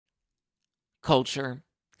Culture,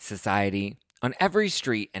 society, on every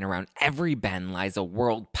street and around every bend lies a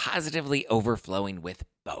world positively overflowing with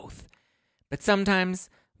both. But sometimes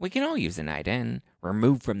we can all use a night in,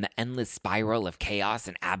 removed from the endless spiral of chaos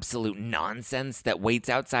and absolute nonsense that waits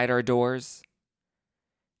outside our doors.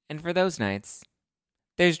 And for those nights,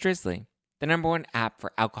 there's Drizzly, the #1 app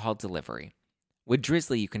for alcohol delivery. With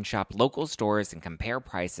Drizzly, you can shop local stores and compare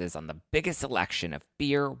prices on the biggest selection of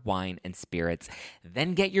beer, wine, and spirits,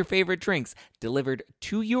 then get your favorite drinks delivered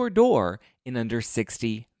to your door in under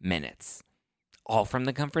 60 minutes. All from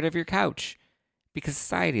the comfort of your couch. Because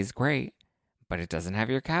society is great, but it doesn't have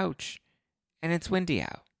your couch. And it's windy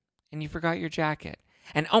out. And you forgot your jacket.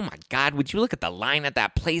 And oh my God, would you look at the line at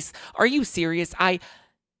that place? Are you serious?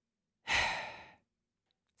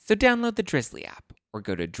 So download the Drizzly app or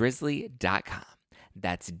go to drizzly.com.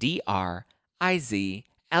 That's DRIZLY.com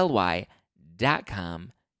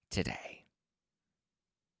today.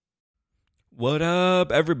 What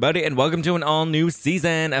up, everybody, and welcome to an all-new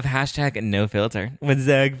season of #NoFilter with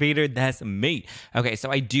Zach Peter. That's me. Okay,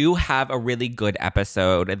 so I do have a really good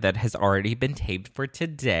episode that has already been taped for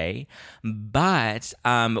today, but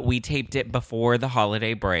we taped it before the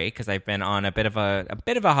holiday break because I've been on a bit of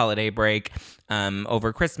a holiday break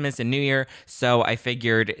over Christmas and New Year. So I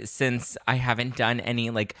figured since I haven't done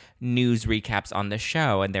any news recaps on the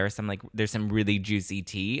show, and there's some really juicy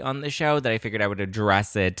tea on the show that I figured I would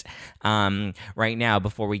address it right now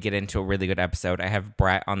before we get into a really good episode. I have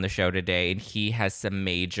Brett on the show today, and he has some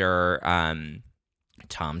major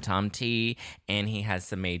Tom tea, and he has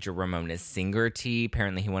some major Ramona Singer tea.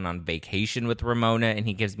 Apparently he went on vacation with Ramona, and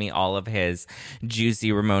he gives me all of his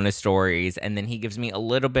juicy Ramona stories, and then he gives me a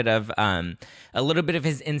little bit of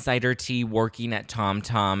his insider tea working at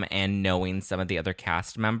Tom and knowing some of the other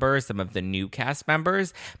cast members, some of the new cast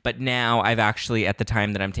members. But now I've actually, at the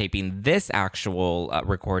time that I'm taping this actual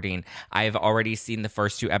recording, I've already seen the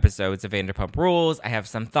first 2 episodes of Vanderpump Rules. I have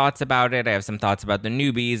some thoughts about it. I have some thoughts about the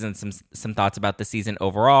newbies and some thoughts about the season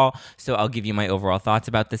overall. So I'll give you my overall thoughts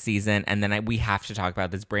about the season, and then we have to talk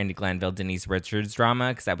about this Brandi Glanville Denise Richards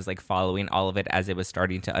drama because I was following all of it as it was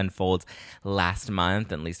starting to unfold last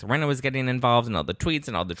month, and Lisa Rinna was getting involved and all the tweets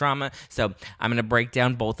and all the drama. So I'm going to break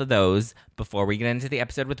down both of those before we get into the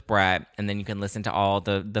episode with Brett, and then you can listen to all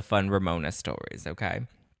the fun Ramona stories, okay?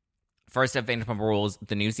 First up, Vanderpump Rules,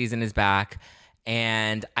 the new season is back.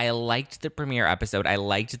 And I liked the premiere episode. I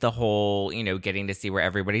liked the whole, getting to see where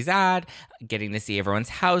everybody's at, getting to see everyone's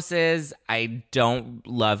houses. I don't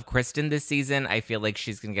love Kristen this season. I feel like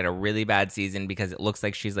she's going to get a really bad season because it looks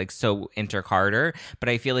like she's so into Carter. But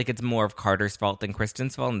I feel like it's more of Carter's fault than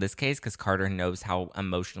Kristen's fault in this case because Carter knows how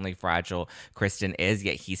emotionally fragile Kristen is,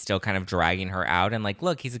 yet he's still kind of dragging her out. And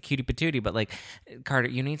look, he's a cutie patootie, but Carter,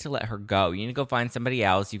 you need to let her go. You need to go find somebody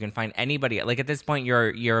else. You can find anybody. At this point, you're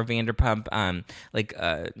a Vanderpump,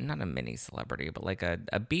 not a mini celebrity, but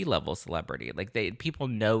a B-level celebrity. People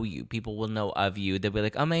know you. People will know of you. They'll be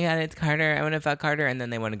like, oh my God, it's Carter. I want to fuck Carter. And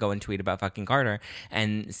then they want to go and tweet about fucking Carter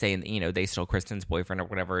and say, they stole Kristen's boyfriend or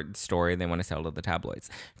whatever story they want to sell to the tabloids.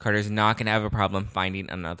 Carter's not going to have a problem finding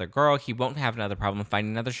another girl. He won't have another problem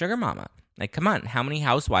finding another sugar mama. Come on. How many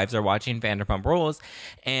housewives are watching Vanderpump Rules?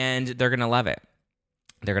 And they're going to love it.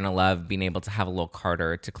 They're going to love being able to have a little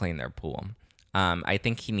Carter to clean their pool. I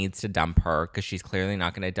think he needs to dump her because she's clearly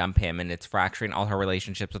not going to dump him, and it's fracturing all her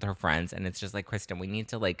relationships with her friends. And it's just Kristen, we need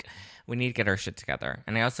to get our shit together.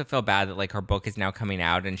 And I also feel bad that her book is now coming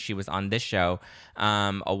out, and she was on this show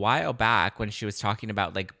a while back when she was talking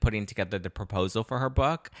about putting together the proposal for her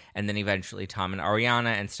book, and then eventually Tom and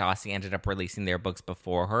Ariana and Stassi ended up releasing their books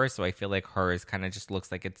before her. So I feel like hers kind of just looks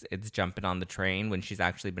like it's jumping on the train when she's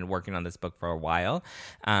actually been working on this book for a while.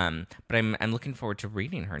 But I'm looking forward to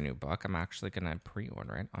reading her new book. I'm actually going to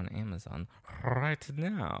pre-order it on Amazon right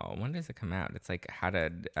now. When does it come out? It's how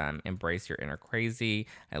to embrace your inner crazy.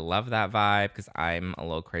 I love that vibe because I'm a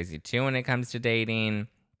little crazy too when it comes to dating.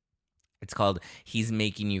 It's called He's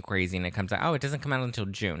Making You Crazy, and it comes out, it doesn't come out until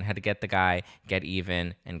June. How to get the guy, get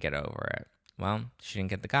even, and get over it. Well, she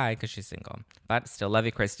didn't get the guy because she's single. But still love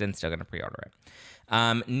you, Kristen. Still going to pre-order it.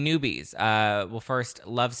 Newbies. Well, first,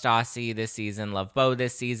 love Stassi this season. Love Beau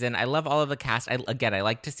this season. I love all of the cast. I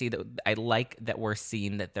like to see that. I like that we're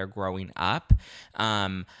seeing that they're growing up.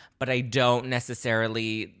 But I don't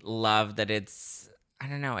necessarily love that it's I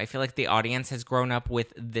don't know. I feel like the audience has grown up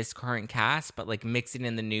with this current cast, but like mixing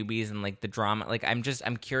in the newbies and like the drama. Like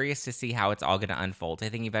I'm curious to see how it's all going to unfold. I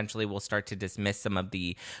think eventually we'll start to dismiss some of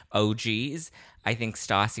the OGs. I think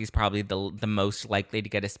Stassi's probably the most likely to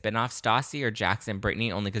get a spinoff. Stassi or Jackson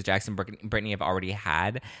Brittany, only because Jackson Brittany have already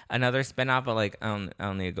had another spinoff. But like I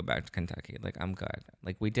don't need to go back to Kentucky. Like I'm good.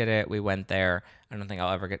 Like we did it. We went there. I don't think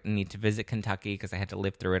I'll ever need to visit Kentucky because I had to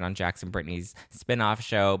live through it on Jackson Brittany's spinoff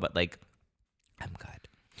show. But like, I'm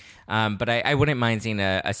good. But I wouldn't mind seeing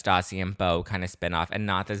a Stassi and Beau kind of spinoff, and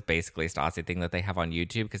not this basically Stassi thing that they have on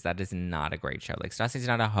YouTube, because that is not a great show. Like, Stassi's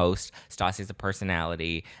not a host. Stassi's a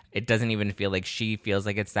personality. It doesn't even feel like she feels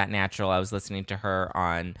like it's that natural. I was listening to her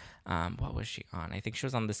on, what was she on? I think she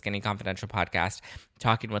was on the Skinny Confidential podcast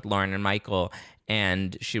talking with Lauren and Michael,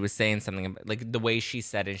 and she was saying something about, like, the way she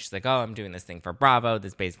said it. She's like, oh, I'm doing this thing for Bravo,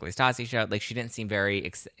 this basically Stassi show. Like, she didn't seem very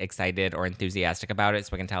excited or enthusiastic about it,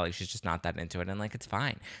 so I can tell, like, she's just not that into it, and, like, it's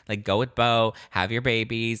fine. Like, go with Beau, have your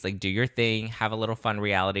babies, like, do your thing, have a little fun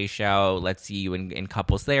reality show. Let's see you in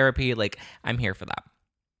couples therapy. Like, I'm here for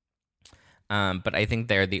that. But I think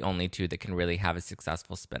they're the only two that can really have a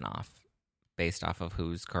successful spinoff based off of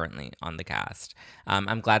who's currently on the cast.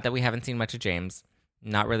 I'm glad that we haven't seen much of James.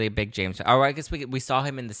 Not really a big James. Oh, I guess we saw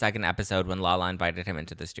him in the second episode when Lala invited him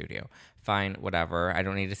into the studio. Fine, whatever. I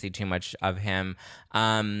don't need to see too much of him.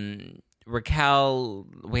 Raquel,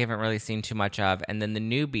 we haven't really seen too much of. And then the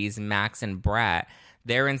newbies, Max and Brett,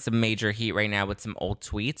 they're in some major heat right now with some old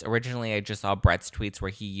tweets. Originally, I just saw Brett's tweets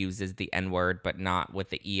where he uses the N-word, but not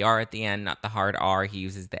with the ER at the end, not the hard R. He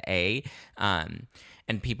uses the A.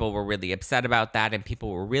 And people were really upset about that, and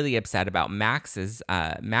people were really upset about Max's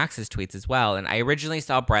tweets as well. And I originally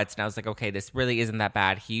saw Brett's, and I was like, okay, this really isn't that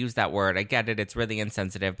bad. He used that word. I get it. It's really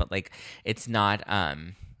insensitive, but like, it's not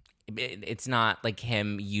like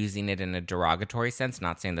him using it in a derogatory sense.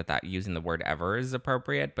 Not saying that using the word ever is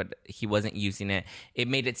appropriate, but he wasn't using it. It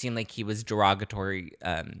made it seem like he was derogatory.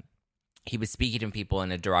 He was speaking to people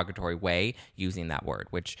in a derogatory way using that word,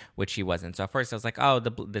 which he wasn't. So at first I was like, oh,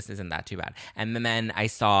 this isn't that too bad. And then I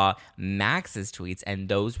saw Max's tweets, and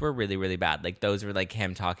those were really, really bad. Like, those were like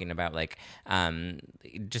him talking about like,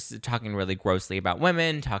 just talking really grossly about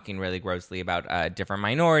women, talking really grossly about different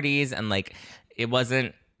minorities. And like, it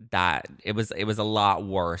wasn't that, it was a lot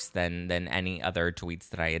worse than any other tweets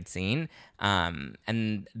that I had seen.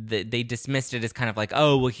 And they dismissed it as kind of like,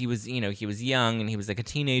 oh, well, he was young and he was like a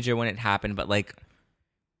teenager when it happened. But like,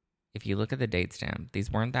 if you look at the date stamp, these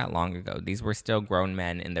weren't that long ago. These were still grown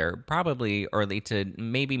men in their probably early to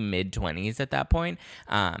maybe mid-20s at that point.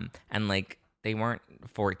 And like, they weren't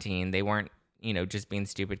 14. They weren't, just being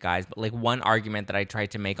stupid guys. But like, one argument that I tried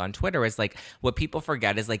to make on Twitter is like, what people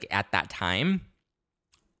forget is like, at that time,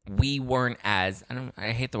 we weren't as, I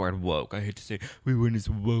hate the word woke. I hate to say we weren't as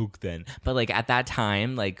woke then. But like, at that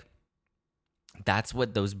time, like, that's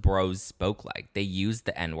what those bros spoke like. They used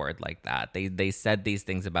the N-word like that. They said these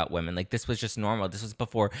things about women. Like, this was just normal. This was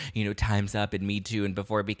before, Time's Up and Me Too, and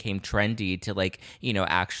before it became trendy to like,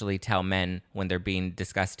 actually tell men when they're being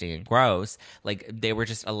disgusting and gross. Like, they were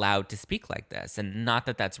just allowed to speak like this. And not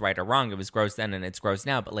that that's right or wrong. It was gross then and it's gross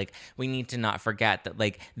now. But like, we need to not forget that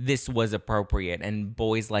like, this was appropriate. And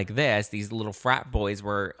boys like this, these little frat boys,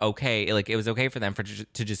 were okay. Like, it was okay for them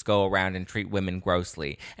to just go around and treat women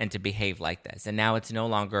grossly and to behave like this. And now it's no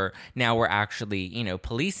longer, now we're actually,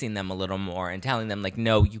 policing them a little more and telling them like,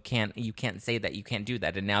 no, you can't say that, you can't do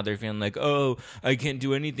that. And now they're feeling like, oh, I can't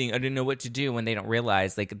do anything, I didn't know what to do, when they don't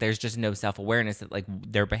realize like, there's just no self-awareness that like,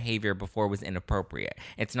 their behavior before was inappropriate.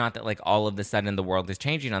 It's not that like, all of a sudden the world is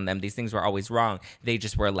changing on them. These things were always wrong. They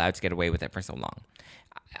just were allowed to get away with it for so long.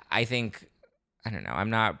 I think, I don't know,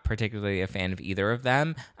 I'm not particularly a fan of either of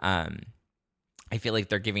them. I feel like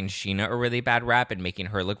they're giving Sheena a really bad rap and making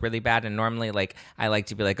her look really bad. And normally, like, I like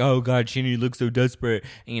to be like, oh, God, Sheena, you look so desperate.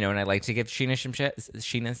 And I like to give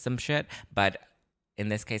Sheena some shit. But in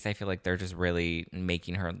this case, I feel like they're just really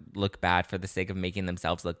making her look bad for the sake of making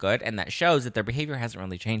themselves look good. And that shows that their behavior hasn't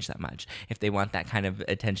really changed that much. If they want that kind of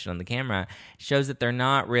attention on the camera, it shows that they're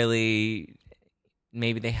not really,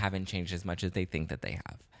 maybe they haven't changed as much as they think that they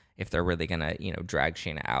have, if they're really gonna, drag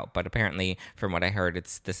Sheena out. But apparently, from what I heard,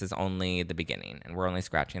 this is only the beginning, and we're only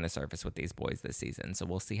scratching the surface with these boys this season. So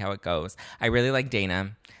we'll see how it goes. I really like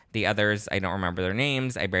Dana. The others, I don't remember their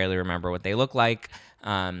names. I barely remember what they look like.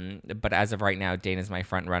 But as of right now, Dana's my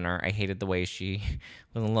front runner. I hated the way she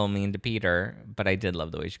was a little mean to Peter, but I did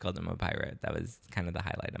love the way she called him a pirate. That was kind of the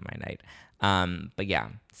highlight of my night. But yeah,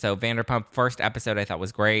 so Vanderpump, first episode I thought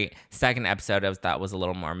was great. Second episode I thought was a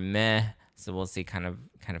little more meh. So we'll see kind of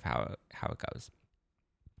how it goes.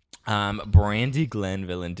 Brandy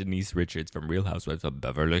Glanville and Denise Richards from Real Housewives of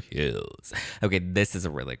Beverly Hills. Okay, this is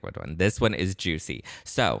a really good one. This one is juicy.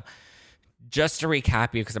 So, just to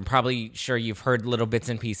recap you, because I'm probably sure you've heard little bits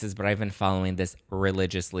and pieces, but I've been following this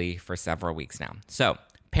religiously for several weeks now. So,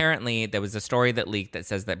 apparently, there was a story that leaked that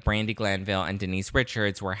says that Brandy Glanville and Denise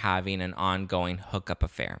Richards were having an ongoing hookup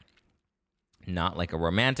affair. Not like a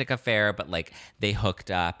romantic affair, but like they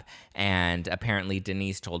hooked up. And apparently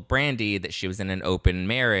Denise told Brandy that she was in an open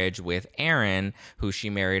marriage with Aaron, who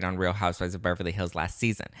she married on Real Housewives of Beverly Hills last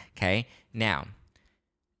season. Okay. Now,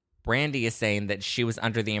 Brandy is saying that she was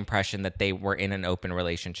under the impression that they were in an open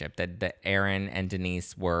relationship, that Aaron and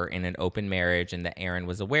Denise were in an open marriage and that Aaron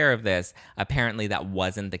was aware of this. Apparently that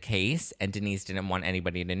wasn't the case, and Denise didn't want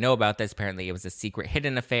anybody to know about this. Apparently it was a secret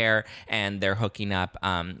hidden affair, and their hooking up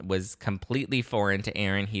was completely foreign to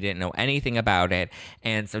Aaron. He didn't know anything about it.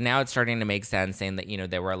 And so now it's starting to make sense, saying that,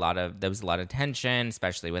 there was a lot of tension,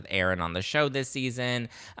 especially with Aaron on the show this season,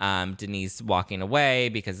 Denise walking away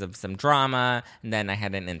because of some drama. And then I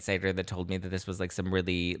had an insider that told me that this was like some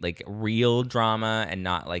really like real drama and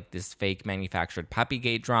not like this fake manufactured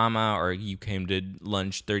Puppygate drama or you came to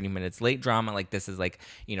lunch 30 minutes late drama. Like this is like,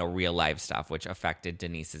 real life stuff, which affected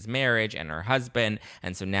Denise's marriage and her husband.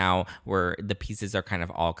 And so now the pieces are kind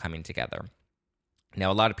of all coming together. Now,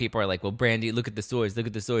 a lot of people are like, well, Brandy, look at the source,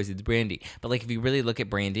 it's Brandy. But like, if you really look at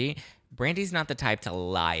Brandy's not the type to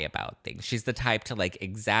lie about things. She's the type to like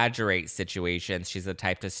exaggerate situations. She's the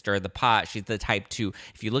type to stir the pot. She's the type to,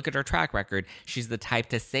 if you look at her track record, she's the type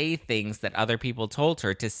to say things that other people told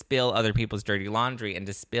her, to spill other people's dirty laundry and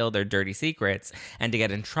to spill their dirty secrets and to get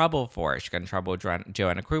in trouble for it. She got in trouble with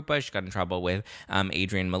Joanna Krupa. She got in trouble with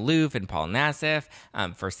Adrienne Maloof and Paul Nassif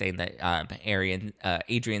for saying that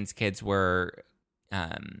Adrienne's kids were...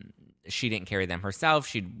 she didn't carry them herself.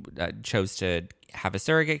 She chose to have a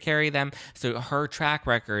surrogate carry them. So her track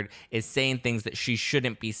record is saying things that she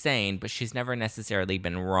shouldn't be saying, but she's never necessarily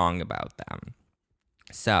been wrong about them.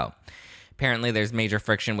 So apparently there's major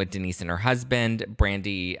friction with Denise and her husband.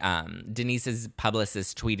 Brandy, Denise's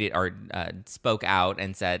publicist tweeted or spoke out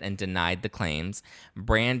and said and denied the claims.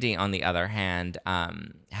 Brandy, on the other hand,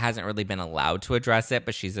 hasn't really been allowed to address it,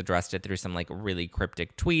 but she's addressed it through some like really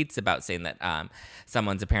cryptic tweets about saying that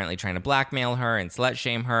someone's apparently trying to blackmail her and slut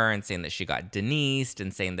shame her, and saying that she got Denised,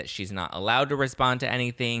 and saying that she's not allowed to respond to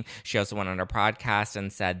anything. She also went on her podcast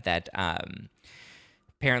and said that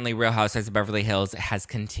apparently Real Housewives of Beverly Hills has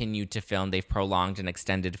continued to film. They've prolonged and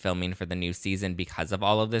extended filming for the new season because of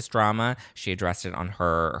all of this drama. She addressed it on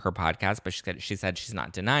her podcast, but she said she's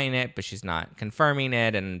not denying it, but she's not confirming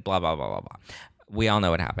it, and blah, blah, blah, blah, blah. We all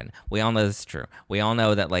know what happened. We all know this is true. We all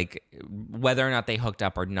know that, like, whether or not they hooked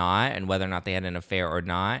up or not, and whether or not they had an affair or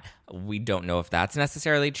not, we don't know if that's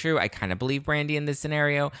necessarily true. I kind of believe Brandy in this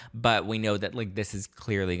scenario, but we know that, like, this is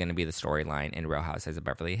clearly going to be the storyline in Real Housewives of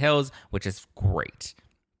Beverly Hills, which is great.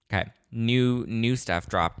 Okay, new stuff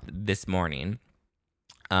dropped this morning.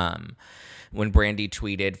 When Brandy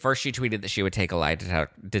tweeted, first she tweeted that she would take a lie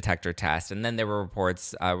detector test, and then there were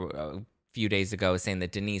reports few days ago saying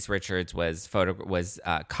that Denise Richards was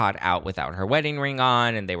caught out without her wedding ring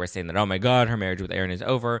on, and they were saying that, oh my God, her marriage with Aaron is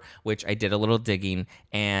over, which I did a little digging,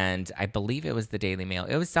 and I believe it was the Daily Mail.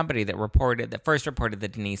 It was somebody that first reported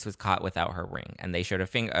that Denise was caught without her ring, and they showed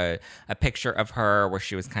a picture of her where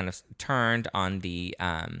she was kind of turned on the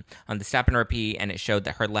step and repeat, and it showed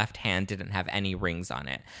that her left hand didn't have any rings on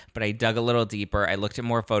it. But I dug a little deeper. I looked at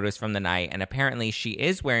more photos from the night, and apparently she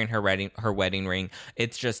is wearing her wedding ring.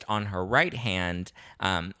 It's just on her right hand,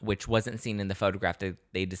 which wasn't seen in the photograph that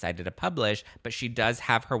they decided to publish, but she does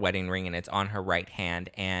have her wedding ring and it's on her right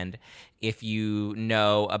hand. And if you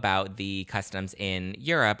know about the customs in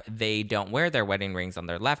Europe, they don't wear their wedding rings on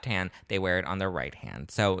their left hand, they wear it on their right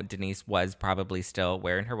hand. So Denise was probably still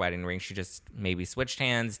wearing her wedding ring. She just maybe switched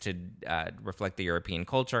hands to reflect the European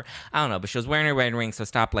culture. I don't know, but she was wearing her wedding ring, so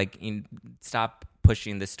stop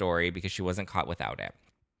pushing the story because she wasn't caught without it.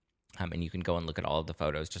 And you can go and look at all of the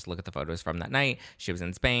photos. Just look at the photos from that night. She was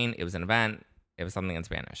in Spain. It was an event. It was something in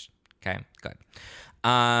Spanish. Okay, good.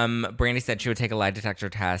 Brandy said she would take a lie detector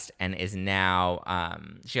test and is now,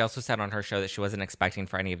 she also said on her show that she wasn't expecting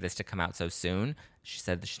for any of this to come out so soon. She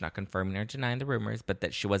said that she's not confirming or denying the rumors, but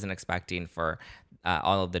that she wasn't expecting for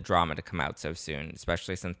all of the drama to come out so soon,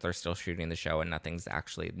 especially since they're still shooting the show and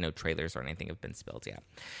no trailers or anything have been spilled yet.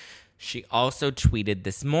 She also tweeted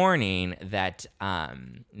this morning that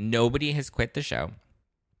nobody has quit the show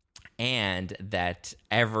and that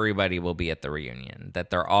everybody will be at the reunion. That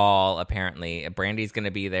they're all apparently, Brandy's going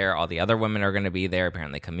to be there, all the other women are going to be there,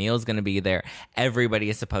 apparently Camille's going to be there. Everybody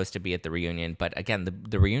is supposed to be at the reunion, but again,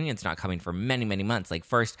 the reunion's not coming for many, many months. Like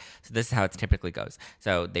first, so this is how it typically goes.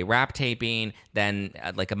 So they wrap taping, then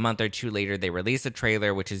like a month or two later, they release a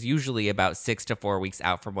trailer, which is usually about 6 to 4 weeks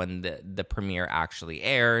out from when the premiere actually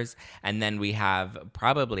airs. And then we have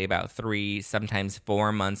probably about 3, sometimes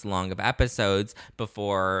 4 months long of episodes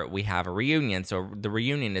before we have a reunion. So the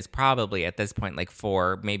reunion is probably at this point like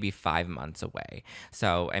 4, maybe 5 months away.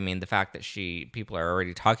 So I mean, the fact that people are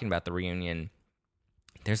already talking about the reunion,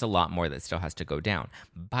 there's a lot more that still has to go down.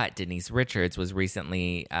 But Denise Richards was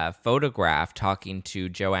recently photographed talking to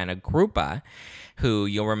Joanna Krupa, who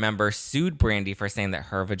you'll remember sued Brandy for saying that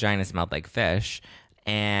her vagina smelled like fish.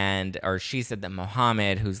 Or she said that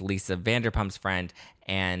Mohammed, who's Lisa Vanderpump's friend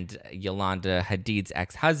and Yolanda Hadid's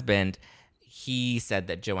ex-husband, he said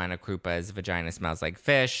that Joanna Krupa's vagina smells like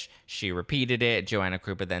fish. She repeated it. Joanna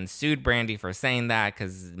Krupa then sued Brandy for saying that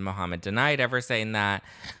because Mohammed denied ever saying that.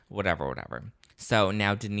 Whatever. So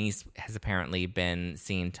now Denise has apparently been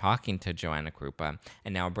seen talking to Joanna Krupa,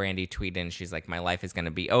 and now Brandy tweeted, and she's like, my life is going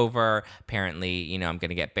to be over. Apparently, I'm going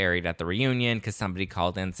to get buried at the reunion because somebody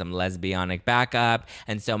called in some lesbianic backup.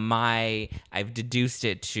 And so I've deduced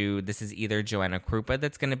it to, this is either Joanna Krupa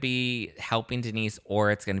that's going to be helping Denise, or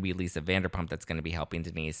it's going to be Lisa Vanderpump that's going to be helping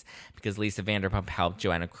Denise, because Lisa Vanderpump helped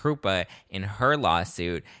Joanna Krupa in her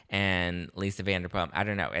lawsuit. And Lisa Vanderpump, I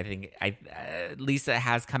don't know, I think Lisa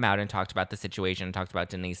has come out and talked about the situation, talked about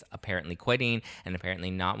Denise apparently quitting and apparently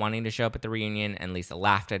not wanting to show up at the reunion, and Lisa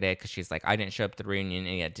laughed at it because she's like, I didn't show up at the reunion,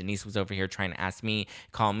 and yet Denise was over here trying to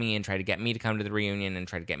call me and try to get me to come to the reunion and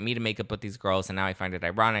try to get me to make up with these girls, and now I find it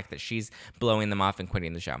ironic that she's blowing them off and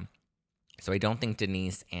quitting the show. So I don't think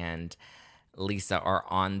Denise and Lisa are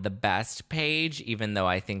on the best page, even though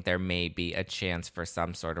I think there may be a chance for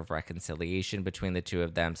some sort of reconciliation between the two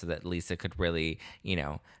of them so that Lisa could really,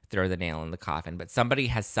 throw the nail in the coffin. But somebody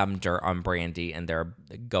has some dirt on Brandy, and they're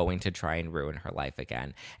going to try and ruin her life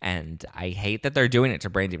again. And I hate that they're doing it to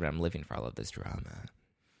Brandy, but I'm living for all of this drama.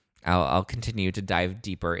 I'll continue to dive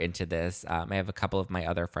deeper into this. I have a couple of my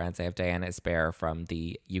other friends. I have Diana Esper from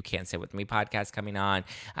the You Can't Sit With Me podcast coming on.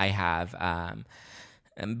 I have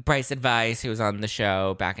Bryce Advice, who was on the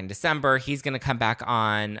show back in December. He's going to come back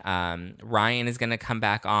on. Ryan is going to come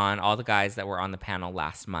back on. All the guys that were on the panel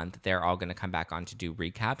last month, they're all going to come back on to do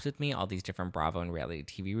recaps with me, all these different Bravo and reality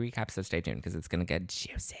TV recaps. So stay tuned because it's going to get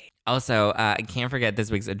juicy. Also, I can't forget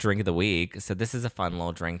this week's drink of the week. So this is a fun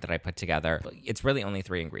little drink that I put together. It's really only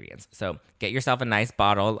 3 ingredients. So get yourself a nice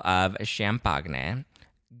bottle of champagne.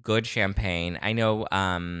 Good champagne. I know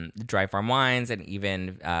Dry Farm Wines and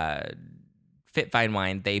even Fit Fine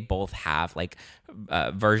Wine, they both have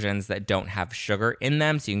versions that don't have sugar in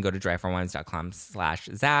them. So you can go to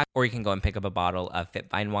dryfarmwines.com/Zach, or you can go and pick up a bottle of Fit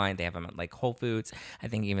Fine Wine. They have them at Whole Foods. I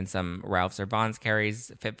think even some Ralph's or Vons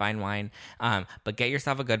carries Fit Fine Wine. But get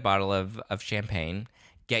yourself a good bottle of champagne.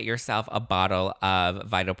 Get yourself a bottle of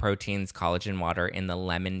Vital Proteins collagen water in the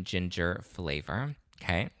lemon ginger flavor.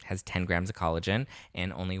 Okay, has 10 grams of collagen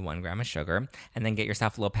and only 1 gram of sugar. And then get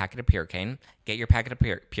yourself a little packet of Purecane. Get your packet of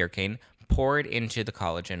Purecane, pour it into the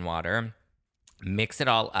collagen water, mix it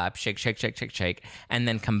all up, shake, and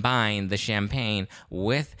then combine the champagne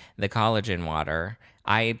with the collagen water.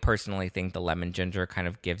 I personally think the lemon ginger kind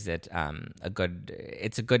of gives it a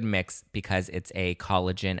good mix because it's a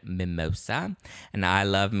collagen mimosa. And I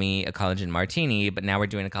love me a collagen martini, but now we're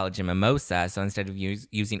doing a collagen mimosa. So instead of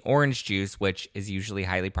using orange juice, which is usually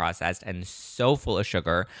highly processed and so full of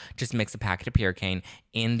sugar, just mix a packet of Purecane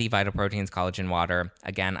in the Vital Proteins collagen water.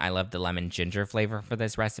 Again, I love the lemon ginger flavor for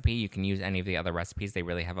this recipe. You can use any of the other recipes. They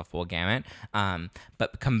really have a full gamut.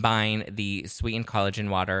 But combine the sweetened collagen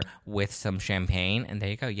water with some champagne, and there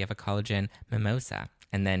you go. You have a collagen mimosa.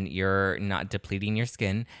 And then you're not depleting your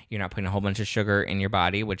skin. You're not putting a whole bunch of sugar in your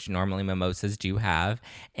body, which normally mimosas do have.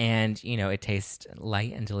 And, it tastes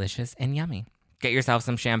light and delicious and yummy. Get yourself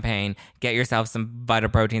some champagne. Get yourself some Vital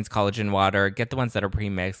Proteins collagen water. Get the ones that are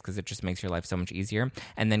pre-mixed because it just makes your life so much easier.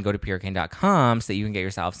 And then go to purecane.com so that you can get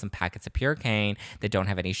yourself some packets of Purecane that don't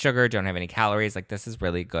have any sugar, don't have any calories. This is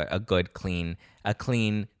really good. A clean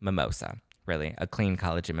mimosa. Really, a clean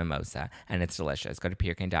collagen mimosa, and it's delicious. Go to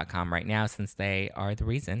purecane.com right now since they are the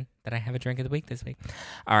reason that I have a drink of the week this week.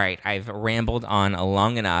 All right, I've rambled on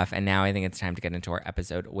long enough, and now I think it's time to get into our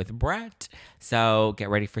episode with Brett. So get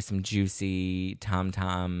ready for some juicy Tom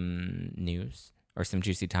Tom news, or some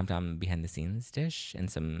juicy Tom Tom behind the scenes dish, and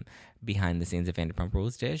some behind the scenes of Vanderpump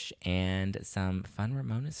Rules dish, and some fun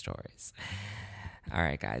Ramona stories. All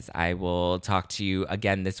right, guys. I will talk to you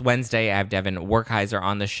again this Wednesday. I have Devin Werkheiser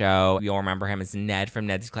on the show. You'll remember him as Ned from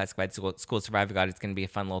Ned's Classified School Survival Guide. It's going to be a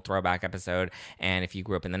fun little throwback episode. And if you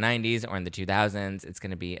grew up in the 90s or in the 2000s, it's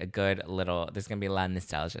going to be a good little, there's going to be a lot of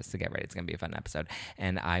nostalgia, so get ready. It's going to be a fun episode.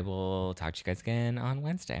 And I will talk to you guys again on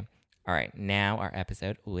Wednesday. All right, now our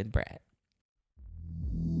episode with Brett.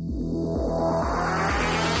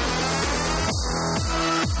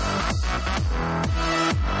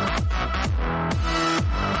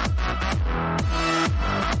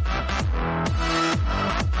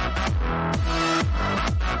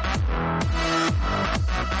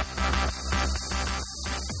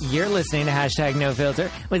 You're listening to Hashtag No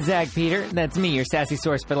Filter with Zach Peter. That's me, your sassy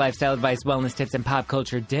source for lifestyle advice, wellness tips, and pop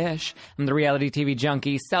culture dish. I'm the reality TV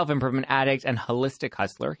junkie, self-improvement addict, and holistic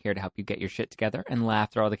hustler, here to help you get your shit together and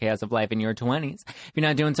laugh through all the chaos of life in your 20s. If you're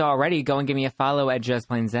not doing so already, go and give me a follow at Just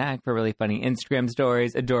Plain Zach for really funny Instagram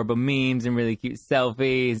stories, adorable memes, and really cute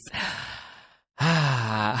selfies.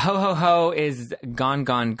 Ho, ho, ho is gone,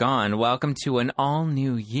 gone, gone. Welcome to an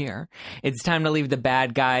all-new year. It's time to leave the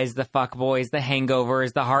bad guys, the fuckboys, the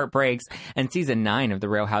hangovers, the heartbreaks, and season 9 of The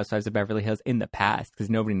Real Housewives of Beverly Hills in the past, because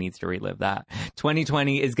nobody needs to relive that.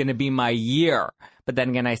 2020 is going to be my year. But then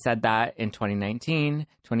again, I said that in 2019,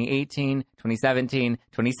 2018, 2017,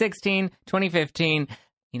 2016, 2015...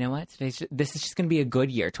 You know what? This is just going to be a good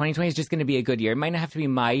year. 2020 is just going to be a good year. It might not have to be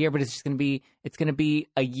my year, but it's going to be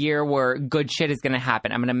a year where good shit is going to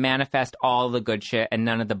happen. I'm going to manifest all the good shit and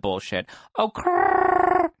none of the bullshit. Oh,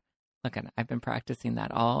 look, I've been practicing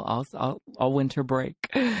that all winter break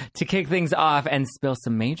to kick things off and spill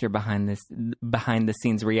some major behind the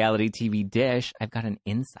scenes reality TV dish. I've got an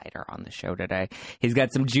insider on the show today. He's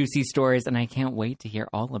got some juicy stories, and I can't wait to hear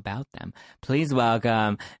all about them. Please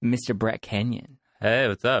welcome Mr. Brett Kenyon. Hey,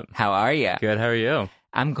 what's up? How are you? Good, how are you?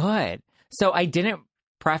 I'm good. So I didn't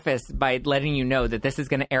preface by letting you know that this is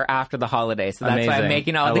going to air after the holidays. So that's Amazing. why I'm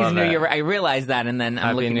making all these New Year. I realized that, and then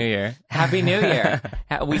I'm looking. Happy New Year. Happy New Year.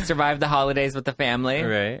 We survived the holidays with the family.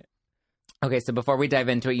 Right. Okay, so before we dive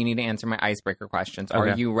into it, you need to answer my icebreaker questions.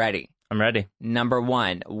 Okay. Are you ready? I'm ready. Number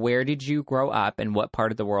 1, where did you grow up, and what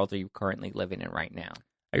part of the world are you currently living in right now?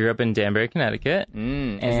 I grew up in Danbury, Connecticut.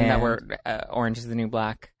 Isn't that where Orange is the New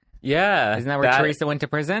Black? Yeah. Isn't that where Teresa went to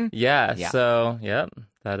prison? Yeah. So, yep,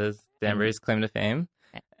 that is Danbury's claim to fame.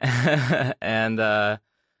 And I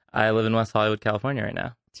live in West Hollywood, California right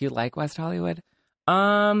now. Do you like West Hollywood?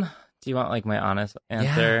 Do you want like my honest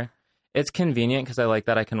answer? Yeah. It's convenient because I like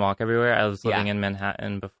that I can walk everywhere. I was living in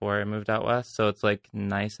Manhattan before I moved out west, so it's like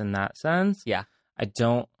nice in that sense. Yeah. I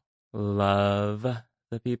don't love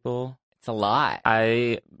the people. It's a lot.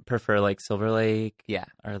 I prefer like Silver Lake. Yeah.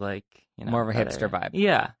 Or like, more of a hipster vibe.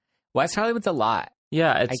 Yeah. West Hollywood's a lot.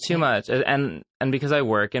 Yeah, it's too much. And because I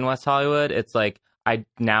work in West Hollywood, it's like I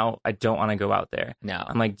don't want to go out there. No.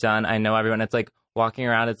 I'm like done. I know everyone. It's like walking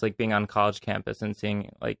around, it's like being on college campus and seeing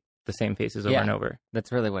like the same faces over and over.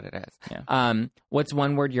 That's really what it is. Yeah. What's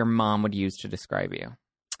one word your mom would use to describe you?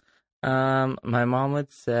 My mom would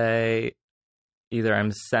say either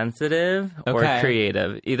I'm sensitive or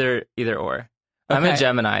creative. Either or. Okay. I'm a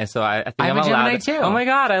Gemini, so I think I'm a Gemini allowed. too. Oh my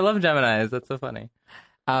God, I love Geminis. That's so funny.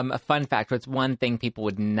 A fun fact, what's one thing people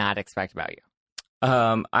would not expect about you?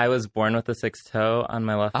 I was born with a 6th toe on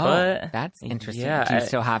my left foot. That's interesting. Yeah, Do you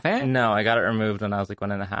still have it? No, I got it removed when I was like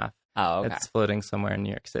 1.5. Oh, okay. It's floating somewhere in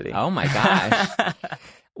New York City. Oh my gosh.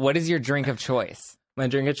 What is your drink of choice? My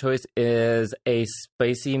drink of choice is a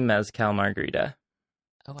spicy mezcal margarita.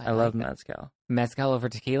 Oh, I love mezcal. Mezcal over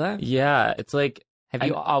tequila? Yeah, it's like... Have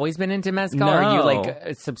you always been into mezcal, or are you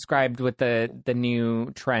like subscribed with the new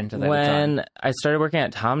trend? When I started working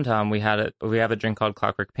at Tom Tom, we have a drink called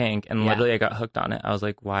Clockwork Pink, and literally I got hooked on it. I was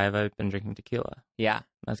like, why have I been drinking tequila? Yeah,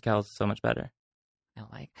 mezcal is so much better.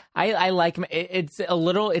 I like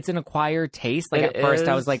it's an acquired taste. Like at first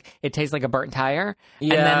I was like, it tastes like a burnt tire, and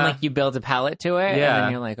then like you build a palate to it, and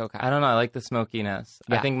then you're like, okay. I don't know. I like the smokiness.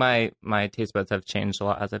 Yeah. I think my taste buds have changed a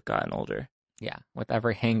lot as I've gotten older. Yeah, with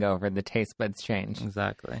every hangover, the taste buds change.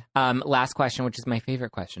 Exactly. Last question, which is my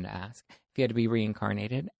favorite question to ask. If you had to be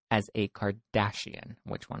reincarnated as a Kardashian,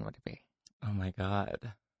 which one would it be? Oh my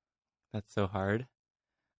God. That's so hard.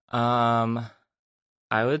 I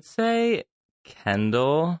would say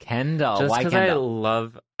Kendall. Kendall. Why because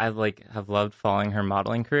Kendall? I have loved following her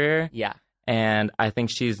modeling career. Yeah. And I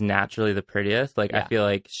think she's naturally the prettiest. I feel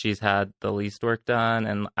like she's had the least work done,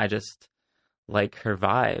 and I just like her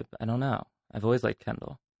vibe. I don't know. I've always liked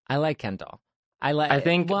Kendall. I like Kendall. I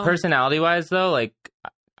think personality-wise, though, like,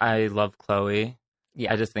 I love Chloe.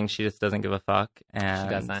 Yeah. I just think she just doesn't give a fuck. And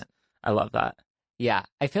she doesn't. I love that. Yeah.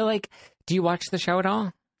 I feel like, do you watch the show at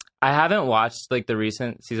all? I haven't watched, like, the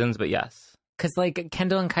recent seasons, but yes. because like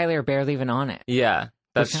Kendall and Kylie are barely even on it. Yeah,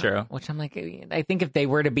 that's true. Which I'm like, I think if they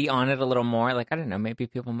were to be on it a little more, like, I don't know, maybe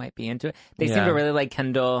people might be into it. They seem to really like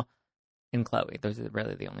Kendall and Chloe. Those are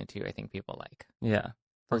really the only two I think people like. Yeah.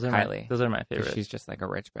 Or Kylie. Those are my favorites. She's just like a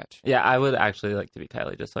rich bitch. Yeah, I would actually like to be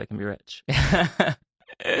Kylie just so I can be rich.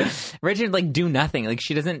 Richard, like, do nothing. Like,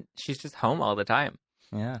 she's just home all the time.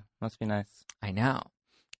 Yeah, must be nice. I know.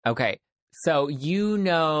 Okay, so you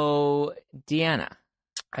know Deanna.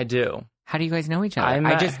 I do. How do you guys know each other?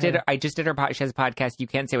 I just did her she has a podcast, You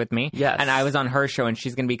Can't Say With Me. Yes. And I was on her show, and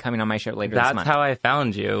she's going to be coming on my show later this month. That's how I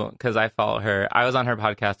found you, because I follow her. I was on her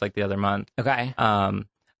podcast like the other month. Okay.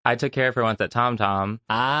 I took care of her once at Tom Tom.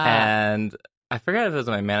 And I forget if it was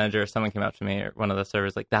my manager or someone came up to me or one of the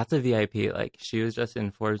servers, like, that's a VIP. Like, she was just in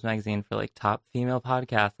Forbes magazine for like top female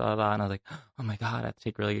podcast, blah, blah, blah. And I was like, oh my God, I have to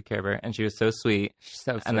take really good care of her. And she was so sweet. She's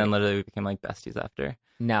so sweet. And then literally we became like besties after.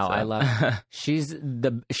 No, I love her. She's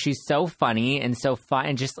so funny and so fun,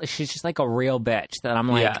 and she's just like a real bitch that I'm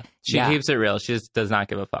like, she keeps it real. She just does not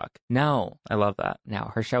give a fuck. No, I love that.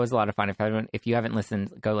 No, her show is a lot of fun. If you haven't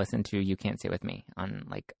listened, go listen to You Can't Say With Me on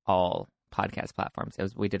like all podcast platforms.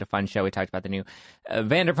 We did a fun show. We talked about the new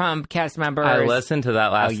Vanderpump cast members. I listened to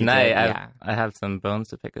that last night. Yeah. I have some bones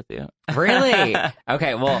to pick with you. Really?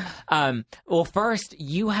 Okay. Well, first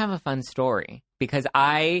you have a fun story. Because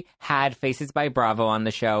I had Faces by Bravo on the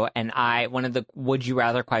show, and one of the would you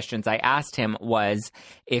rather questions I asked him was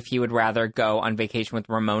if he would rather go on vacation with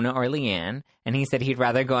Ramona or Leanne, and he said he'd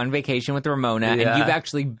rather go on vacation with Ramona, and you've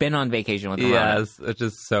actually been on vacation with Ramona. Yes, which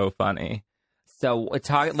is so funny. So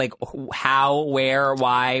talk like how, where,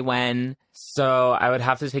 why, when. So I would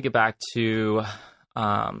have to take it back to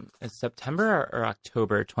it's September or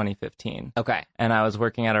October 2015. Okay. And I was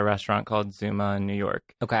working at a restaurant called Zuma in New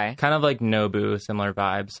York. Okay. Kind of like Nobu, similar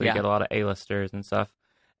vibes. So you get a lot of A-listers and stuff.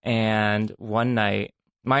 And one night,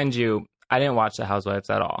 mind you, I didn't watch The Housewives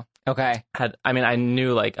at all. Okay. I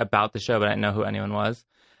knew like about the show, but I didn't know who anyone was.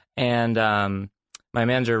 And my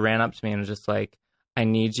manager ran up to me and was just like, I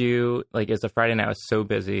need you, like, it's a Friday night, I was so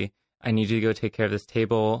busy. I need you to go take care of this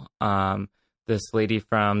table. This lady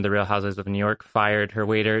from The Real Housewives of New York fired her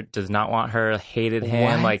waiter, does not want her, hated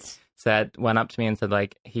him, What? went up to me and said,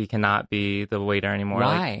 like, he cannot be the waiter anymore.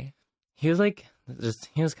 Why? Like,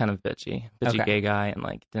 he was kind of bitchy gay guy, and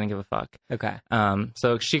like didn't give a fuck. Okay.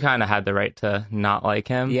 So she kind of had the right to not like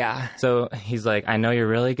him. Yeah. So he's like, I know you're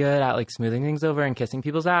really good at like smoothing things over and kissing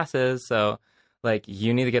people's asses. So like,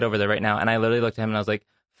 you need to get over there right now. And I literally looked at him and I was like,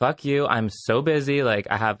 fuck you. I'm so busy. Like,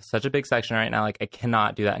 I have such a big section right now. Like, I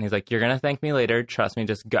cannot do that. And he's like, you're going to thank me later. Trust me,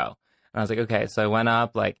 just go. And I was like, okay. So I went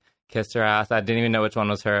up, like, kissed her ass. I didn't even know which one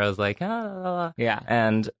was her. I was like, ah. Yeah.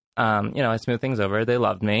 And, I smoothed things over. They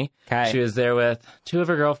loved me. Okay. She was there with two of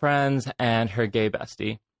her girlfriends and her gay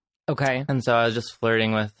bestie. Okay. And so I was just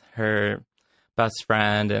flirting with her best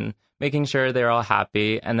friend and making sure they were all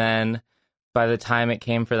happy. And then by the time it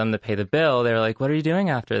came for them to pay the bill, they were like, what are you doing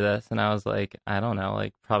after this? And I was like, I don't know,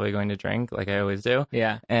 like probably going to drink like I always do.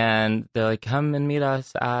 Yeah. And they're like, come and meet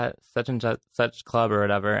us at such and such club or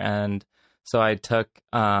whatever. And so I took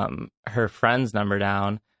her friend's number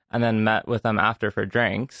down and then met with them after for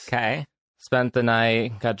drinks. Okay. Spent the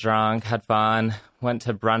night, got drunk, had fun, went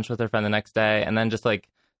to brunch with her friend the next day, and then just like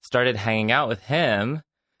started hanging out with him.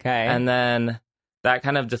 Okay. And then that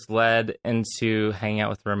kind of just led into hanging out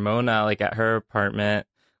with Ramona, like at her apartment,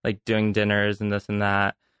 like doing dinners and this and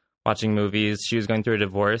that, watching movies. She was going through a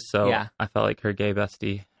divorce, so I felt like her gay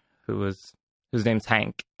bestie, whose name's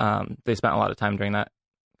Hank, they spent a lot of time during that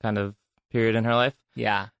kind of period in her life.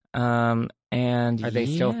 Yeah. And are they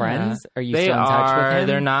still friends? Are you they still in touch with him?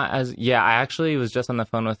 They're not as. Yeah, I actually was just on the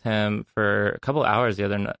phone with him for a couple hours the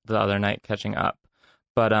other night catching up,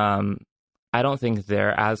 but I don't think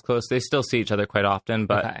they're as close. They still see each other quite often,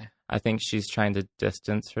 but I think she's trying to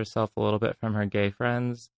distance herself a little bit from her gay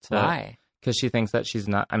friends. Why? Because she thinks that she's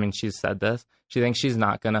not. I mean, she's said this. She thinks she's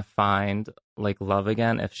not gonna find like love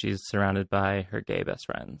again if she's surrounded by her gay best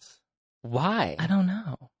friends. Why? I don't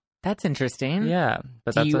know. That's interesting. Yeah,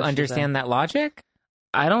 but do you understand that logic?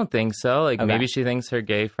 I don't think so. Like maybe she thinks her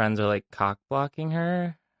gay friends are like cock blocking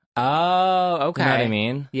her. Oh, okay. You know what I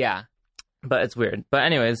mean? Yeah. But it's weird. But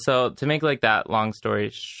anyways, so to make like that long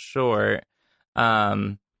story short,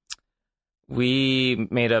 we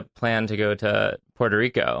made a plan to go to Puerto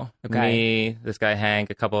Rico. Okay. Me, this guy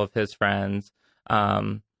Hank, a couple of his friends.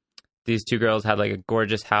 These two girls had like a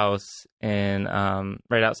gorgeous house in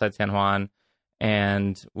right outside San Juan.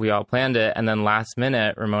 And we all planned it. And then last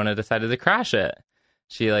minute, Ramona decided to crash it.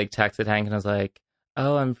 She like texted Hank and was like,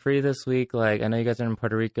 oh, I'm free this week. Like, I know you guys are in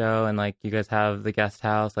Puerto Rico and like you guys have the guest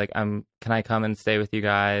house. Like, can I come and stay with you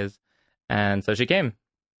guys? And so she came.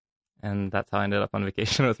 And that's how I ended up on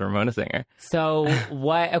vacation with Ramona Singer. So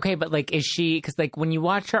what? Okay, but like, is she? Because like when you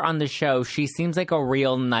watch her on the show, she seems like a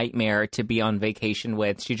real nightmare to be on vacation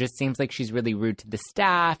with. She just seems like she's really rude to the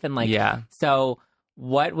staff and like. Yeah. So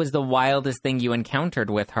what was the wildest thing you encountered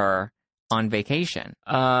with her on vacation?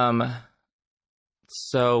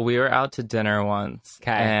 So we were out to dinner once,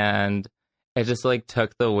 and it just like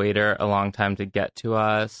took the waiter a long time to get to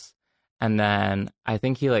us. And then I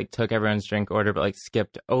think he like took everyone's drink order, but like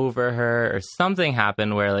skipped over her, or something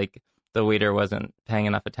happened where like the waiter wasn't paying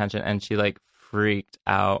enough attention, and she like freaked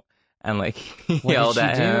out and like yelled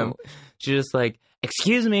at him. She just like,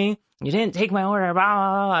 "Excuse me, you didn't take my order," blah,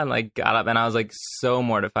 blah, blah, and like got up, and I was like so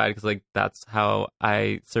mortified because like that's how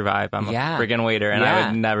I survive. I'm a friggin' waiter, and I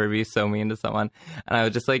would never be so mean to someone. And I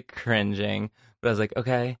was just like cringing, but I was like,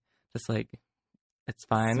 okay, just like it's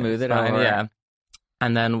fine, smooth it's it fine. over. Yeah.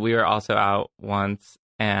 And then we were also out once,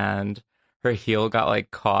 and her heel got like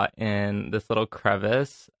caught in this little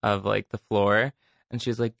crevice of like the floor, and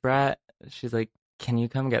she's like, "Brett," she's like, "Can you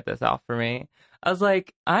come get this out for me?" I was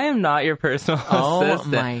like, "I am not your personal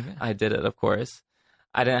assistant." I did it, of course.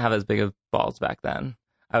 I didn't have as big of balls back then.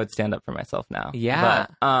 I would stand up for myself now. Yeah.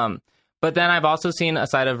 But then I've also seen a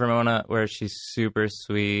side of Ramona where she's super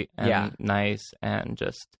sweet and nice, and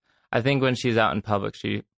just I think when she's out in public,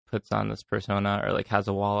 she puts on this persona or like has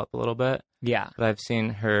a wall up a little bit. Yeah. But I've seen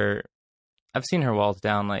her walls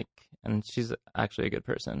down, like, and she's actually a good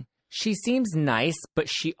person. She seems nice, but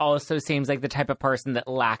she also seems like the type of person that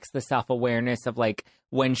lacks the self-awareness of like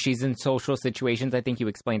when she's in social situations. I think you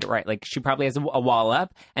explained it right. Like she probably has a wall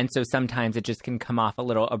up, and so sometimes it just can come off a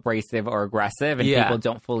little abrasive or aggressive, and people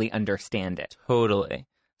don't fully understand it. Totally.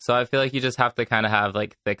 So I feel like you just have to kind of have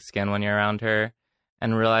like thick skin when you're around her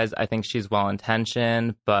and realize I think she's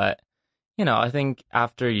well-intentioned, but you know, I think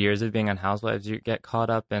after years of being on Housewives, you get caught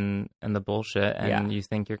up in the bullshit, and you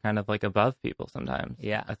think you're kind of like above people sometimes.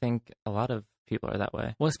 Yeah. I think a lot of people are that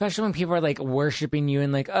way. Well, especially when people are like worshiping you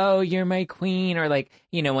and like, "Oh, you're my queen," or like,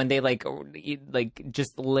 you know, when they like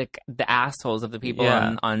just lick the assholes of the people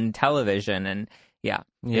on television. And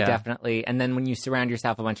it definitely. And then when you surround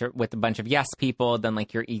yourself with a bunch of yes people, then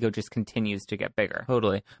like your ego just continues to get bigger.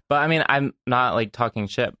 Totally. But I mean, I'm not like talking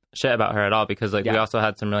shit about her at all, because like we also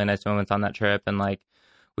had some really nice moments on that trip, and like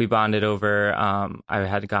we bonded over. I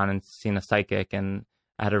had gone and seen a psychic, and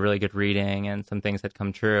I had a really good reading, and some things had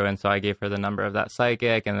come true, and so I gave her the number of that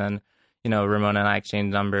psychic, and then you know Ramona and I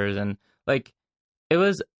exchanged numbers, and like it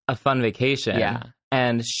was a fun vacation. Yeah.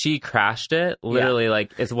 And she crashed it, literally.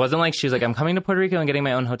 Like, it wasn't like she was like, "I'm coming to Puerto Rico and getting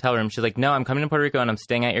my own hotel room." She's like, "No, I'm coming to Puerto Rico and I'm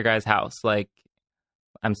staying at your guys' house. Like,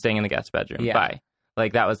 I'm staying in the guest bedroom. Bye."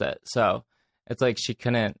 Like, that was it. So, it's like she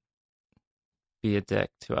couldn't be a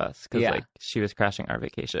dick to us because, like, she was crashing our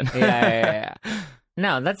vacation. Yeah.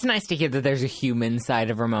 No, that's nice to hear that there's a human side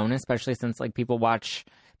of Ramona, especially since, like, people watch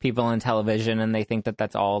people on television and they think that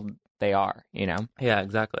that's all they are, you know? Yeah,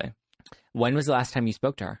 exactly. When was the last time you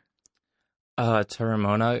spoke to her? To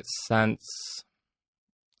Ramona, since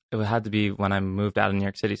it had to be when I moved out of New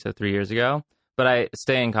York City, so 3 years ago. But I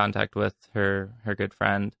stay in contact with her good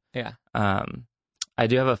friend. Yeah. I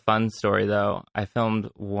do have a fun story though. I filmed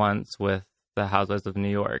once with the Housewives of New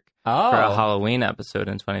York for Oh. a Halloween episode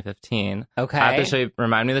in 2015. Okay. I have to show you,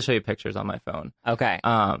 remind me to show you pictures on my phone. Okay.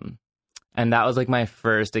 And that was like my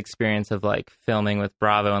first experience of like filming with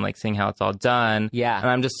Bravo and like seeing how it's all done. Yeah. And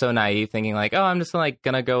I'm just so naive thinking like, oh, I'm just like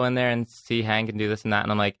gonna go in there and see Hank and do this and that.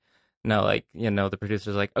 And I'm like, no, like, you know, the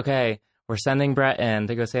producer's like, okay, we're sending Brett in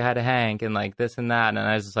to go say hi to Hank and like this and that. And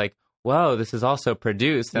I was just like, whoa, this is also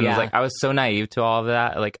produced. And it was like, I was so naive to all of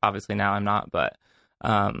that. Like, obviously now I'm not, but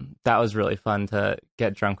that was really fun to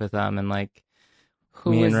get drunk with them. And like,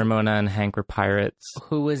 me and Ramona and Hank were pirates.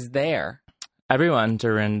 Who was there? Everyone,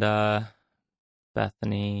 Dorinda,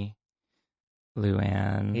 Bethany,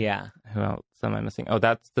 Luann. Yeah. Who else am I missing? Oh,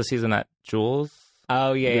 that's the season that Jules.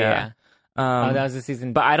 Oh, yeah. That was the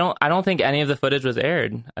season. But I don't think any of the footage was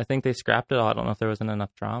aired. I think they scrapped it all. I don't know if there wasn't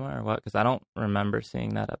enough drama or what, because I don't remember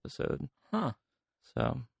seeing that episode. Huh.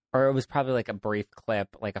 So. Or it was probably like a brief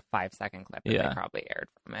clip, like a 5-second clip that they probably aired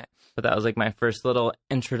from it. But that was like my first little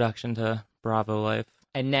introduction to Bravo life.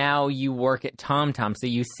 And now you work at TomTom, so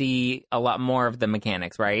you see a lot more of the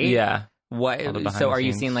mechanics, right? Yeah. What? So are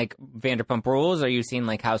you seeing like Vanderpump Rules, or are you seeing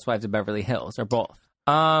like Housewives of Beverly Hills, or both?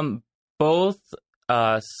 Both.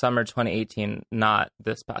 Summer 2018, not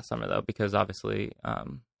this past summer though, because obviously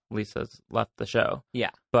Lisa's left the show.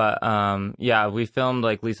 Yeah. But yeah, we filmed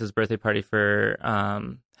like Lisa's birthday party for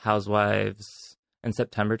Housewives in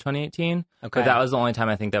September 2018. Okay. But that was the only time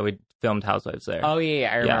I think that we filmed Housewives there. Oh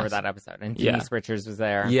yeah, I remember that episode. And Denise Richards was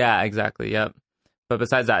there. Yeah, exactly. Yep. But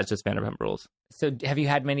besides that, it's just Vanderpump Rules. So have you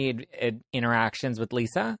had many interactions with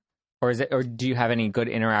Lisa? Or do you have any good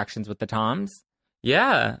interactions with the Toms?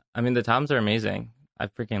 Yeah. I mean, the Toms are amazing. I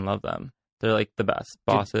freaking love them. They're like the best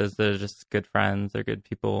bosses. They're just good friends. They're good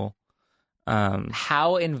people.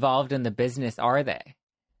 How involved in the business are they?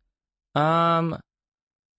 I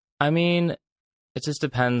mean, it just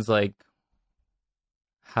depends, like,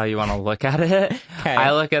 how you want to look at it. Okay.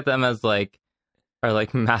 I look at them as like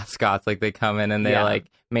mascots. Like they come in and they like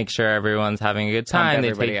make sure everyone's having a good time.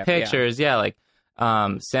 They take pictures. Yeah. Like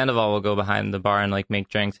Sandoval will go behind the bar and like make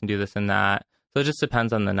drinks and do this and that. So it just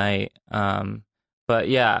depends on the night. But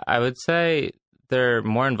yeah, I would say they're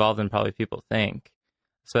more involved than probably people think,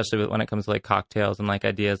 especially when it comes to like cocktails and like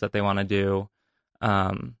ideas that they want to do.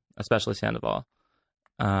 Especially Sandoval.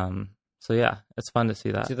 So yeah, it's fun to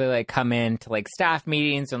see that. Do they like come in to like staff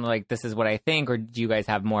meetings and like, this is what I think, or do you guys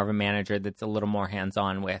have more of a manager that's a little more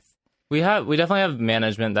hands-on with? We definitely have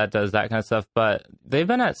management that does that kind of stuff, but they've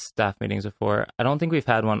been at staff meetings before. I don't think we've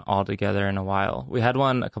had one all together in a while. We had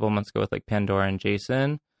one a couple months ago with like Pandora and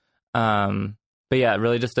Jason. But yeah, it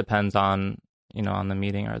really just depends on, on the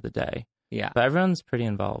meeting or the day. Yeah. But everyone's pretty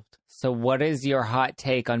involved. So what is your hot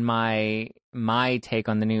take on my take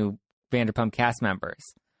on the new Vanderpump cast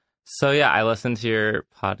members? So yeah, I listened to your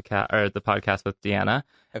podcast or the podcast with Deanna.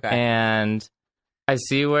 Okay. And I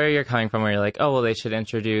see where you're coming from, where you're like, oh, well, they should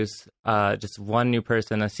introduce just one new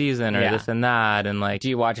person a season or this and that. And like, do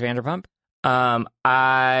you watch Vanderpump?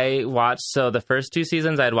 I watched, so the first 2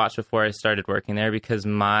 seasons I had watched before I started working there because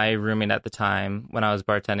my roommate at the time when I was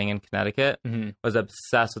bartending in Connecticut was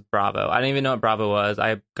obsessed with Bravo. I didn't even know what Bravo was.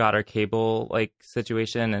 I got her cable like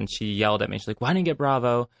situation and she yelled at me. She's like, why didn't you get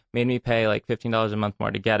Bravo? Made me pay like $15 a month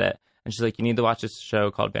more to get it. And she's like, you need to watch this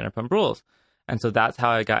show called Vanderpump Rules. And so that's how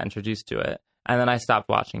I got introduced to it. And then I stopped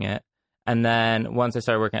watching it. And then once I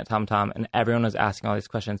started working at Tom Tom and everyone was asking all these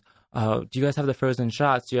questions, oh, do you guys have the frozen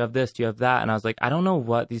shots? Do you have this? Do you have that? And I was like, I don't know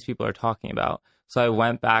what these people are talking about. So I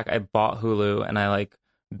went back, I bought Hulu, and I like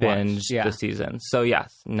binged the season. So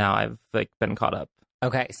yes, now I've like been caught up.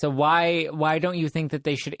 Okay, so why don't you think that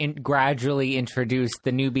they should gradually introduce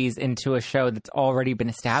the newbies into a show that's already been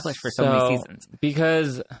established for so many seasons?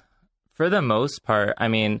 Because for the most part, I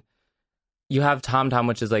mean, you have Tom Tom,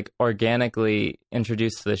 which is like organically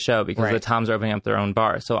introduced to the show because the Toms are opening up their own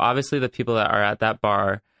bar. So obviously the people that are at that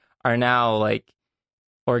bar are now like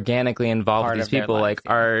organically involved with these people. Like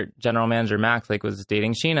our general manager Max like was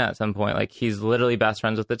dating Sheena at some point. Like he's literally best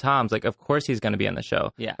friends with the Toms. Like of course he's going to be in the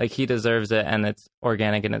show. Yeah, like he deserves it, and it's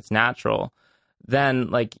organic and it's natural.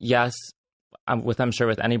 Then like yes, I'm sure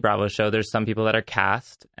with any Bravo show, there's some people that are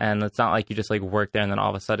cast, and it's not like you just like work there and then all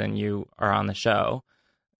of a sudden you are on the show.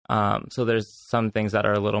 So there's some things that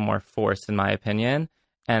are a little more forced in my opinion.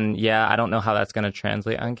 And yeah, I don't know how that's going to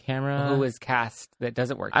translate on camera. Who is cast that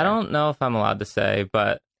doesn't work I don't know if I'm allowed to say,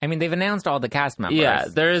 but... I mean, they've announced all the cast members. Yeah,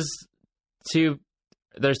 there's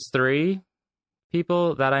 3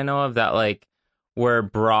 people that I know of that, like, were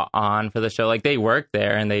brought on for the show. Like, they work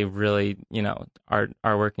there, and they really, are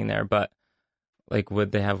working there. But, like,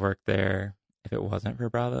 would they have worked there if it wasn't for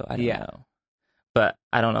Bravo? I don't know. But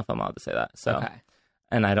I don't know if I'm allowed to say that, so... Okay.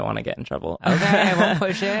 And I don't want to get in trouble. Okay, I won't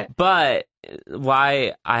push it. But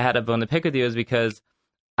why I had a bone to pick with you is because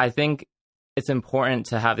I think it's important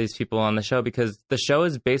to have these people on the show because the show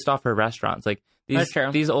is based off her restaurants. Like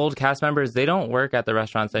these old cast members, they don't work at the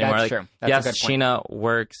restaurants anymore. That's like, true. That's yes, a good point. Sheena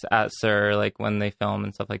works at Sir like when they film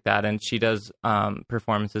and stuff like that, and she does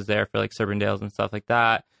performances there for like Dales and stuff like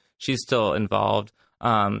that. She's still involved.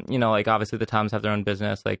 Like obviously the Toms have their own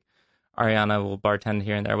business. Like Ariana will bartend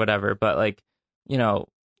here and there, whatever. But like,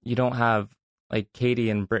 you don't have like Katie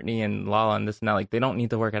and Brittany and Lala and this and that. Like they don't need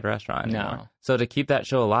to work at a restaurant anymore. No. So to keep that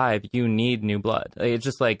show alive, you need new blood. Like, it's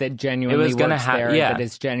just like that genuinely works there. Yeah. That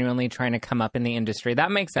is genuinely trying to come up in the industry.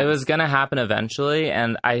 That makes sense. It was gonna happen eventually,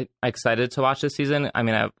 and I'm excited to watch this season. I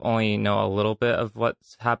mean, I only know a little bit of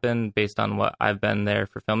what's happened based on what I've been there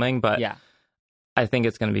for filming, but yeah, I think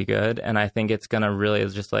it's gonna be good, and I think it's gonna really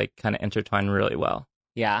just like kind of intertwine really well.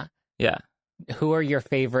 Yeah. Yeah. Who are your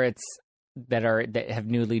favorites that have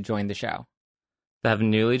newly joined the show? That have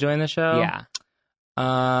newly joined the show? Yeah.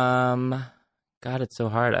 God, it's so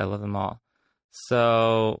hard. I love them all.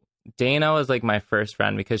 So Dana was like my first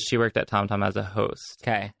friend because she worked at Tom Tom as a host.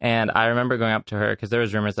 Okay. And I remember going up to her because there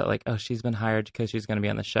was rumors that like, oh, she's been hired because she's going to be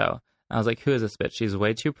on the show. And I was like, who is this bitch? She's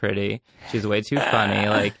way too pretty. She's way too funny.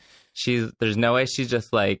 Like there's no way she's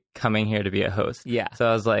just like coming here to be a host. Yeah. So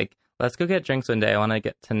I was like, let's go get drinks one day. I want to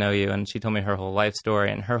get to know you. And she told me her whole life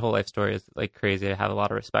story, and her whole life story is like crazy. I have a lot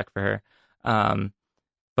of respect for her.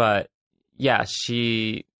 But yeah,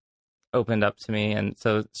 opened up to me. And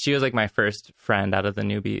so she was like my first friend out of the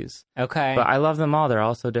newbies. Okay. But I love them all. They're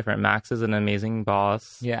all so different. Max is an amazing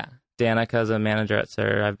boss. Yeah. Danica's a manager at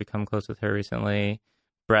SIR. I've become close with her recently.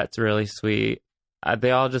 Brett's really sweet.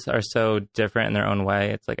 They all just are so different in their own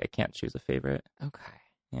way. It's like I can't choose a favorite. Okay.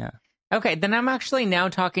 Yeah. Okay, then I'm actually now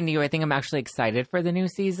talking to you. I think I'm actually excited for the new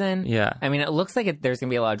season. Yeah. I mean, it looks like there's gonna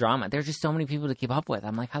be a lot of drama. There's just so many people to keep up with.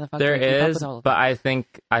 I'm like, how the fuck There do I keep up is, with all of but them?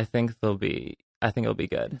 I think it'll be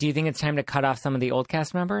good. Do you think it's time to cut off some of the old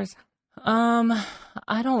cast members?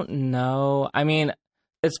 I don't know. I mean,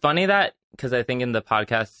 it's funny that because I think in the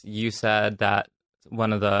podcast you said that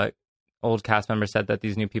one of the old cast members said that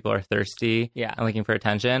these new people are thirsty and looking for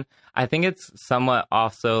attention. I think it's somewhat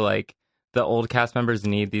also like the old cast members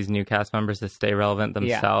need these new cast members to stay relevant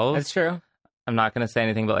themselves. Yeah, that's true. I'm not going to say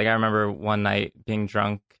anything, but like I remember one night being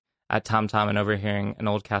drunk at Tom Tom and overhearing an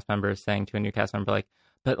old cast member saying to a new cast member, like,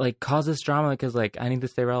 but like cause this drama because like I need to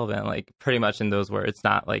stay relevant, like pretty much in those words,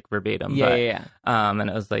 not like verbatim. Yeah. And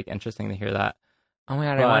it was like interesting to hear that. Oh my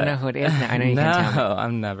God, I want to know who it is now. I know you no, can't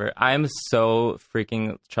tell me. I'm so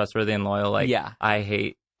freaking trustworthy and loyal. Like,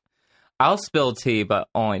 I'll spill tea, but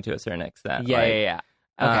only to a certain extent. Yeah.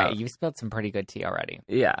 Okay, you've spilled some pretty good tea already.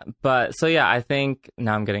 Yeah, but so yeah, I think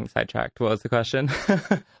now I'm getting sidetracked. What was the question?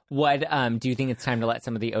 What do you think it's time to let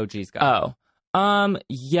some of the OGs go?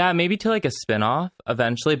 Yeah, maybe to like a spinoff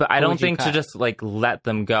eventually, but I don't think to just like let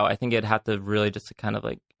them go. I think it'd have to really just kind of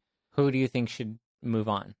like. Who do you think should move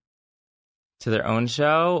on? To their own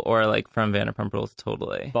show or like from Vanderpump Rules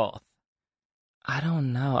totally? Both. I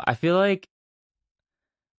don't know. I feel like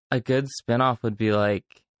a good spinoff would be like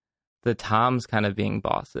the Toms kind of being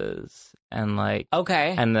bosses and like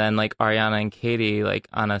and then like Ariana and Katie like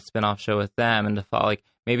on a spinoff show with them and to follow like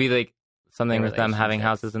maybe like something with them having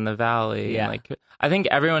houses in the valley. Yeah. And, like I think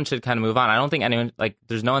everyone should kind of move on. I don't think anyone like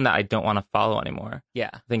there's no one that I don't want to follow anymore.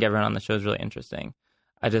 Yeah. I think everyone on the show is really interesting.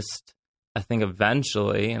 I think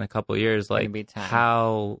eventually, in a couple of years, like,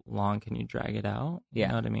 how long can you drag it out? Yeah. You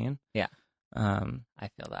know what I mean? Yeah. I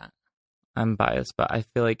feel that. I'm biased, but I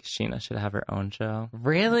feel like Sheena should have her own show.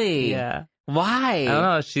 Really? Yeah. Why?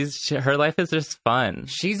 I don't know. Her life is just fun.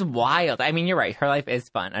 She's wild. I mean, you're right. Her life is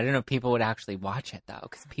fun. I don't know if people would actually watch it, though,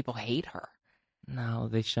 because people hate her. No,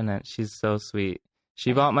 they shouldn't. She's so sweet.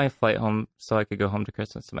 She bought my flight home so I could go home to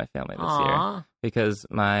Christmas to my family this year because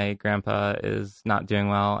my grandpa is not doing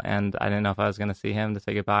well and I didn't know if I was going to see him to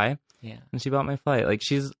say goodbye. Yeah. And she bought my flight. Like,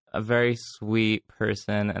 she's a very sweet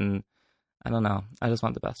person and I don't know. I just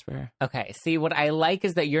want the best for her. Okay. See, what I like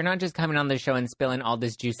is that you're not just coming on the show and spilling all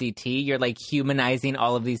this juicy tea. You're like humanizing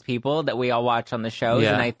all of these people that we all watch on the shows.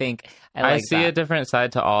 Yeah. And I think I see a different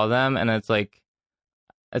side to all of them. And it's like,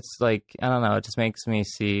 I don't know. It just makes me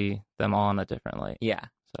see them all in a different light. Yeah.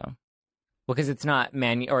 So, because it's not I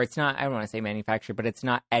don't want to say manufactured, but it's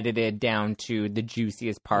not edited down to the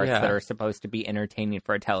juiciest parts that are supposed to be entertaining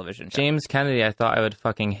for a television show. James Kennedy, I thought I would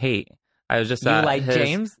fucking hate. I was just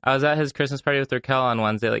James? I was at his Christmas party with Raquel on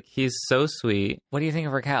Wednesday. Like, he's so sweet. What do you think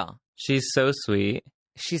of Raquel? She's so sweet.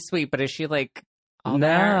 She's sweet, but is she like all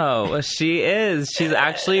No, there? She is. She's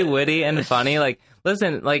actually witty and funny. Like,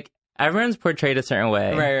 listen, like, everyone's portrayed a certain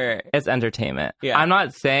way. Right. It's entertainment. Yeah. I'm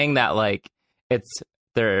not saying that, like, it's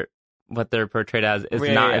what they're portrayed as is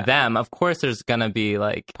not them. Of course, there's going to be,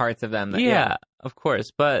 like... parts of them. Of course.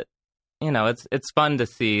 But, you know, it's fun to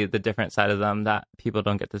see the different side of them that people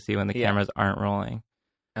don't get to see when the cameras aren't rolling.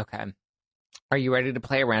 Okay. Are you ready to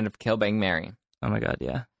play a round of Kill, Bang, Marry? Oh, my God,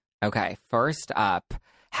 yeah. Okay. First up,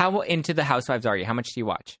 how into the Housewives are you? How much do you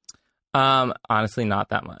watch? Honestly, not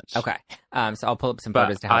that much. Okay. So I'll pull up some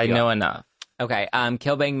photos to help you. I know enough. Okay.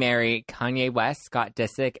 Kill, Bang, Marry, Kanye West, Scott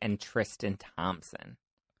Disick, and Tristan Thompson.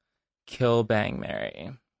 Kill, Bang,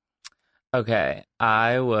 Marry. Okay.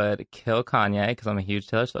 I would kill Kanye because I'm a huge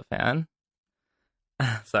Taylor Swift fan.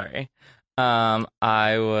 Sorry.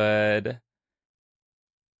 I would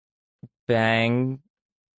bang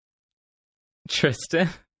Tristan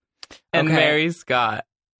and marry Scott.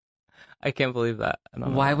 I can't believe that. I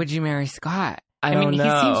don't know. Why would you marry Scott? I mean, he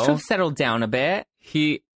seems to have settled down a bit.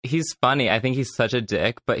 He's funny. I think he's such a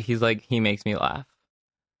dick, but he's like, he makes me laugh.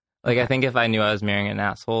 Like, I think if I knew I was marrying an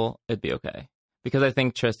asshole, it'd be okay. Because I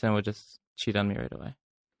think Tristan would just cheat on me right away.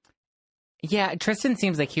 Yeah, Tristan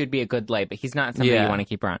seems like he would be a good lay, but he's not somebody you want to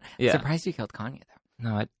keep around. Yeah. Surprised you killed Kanye, though.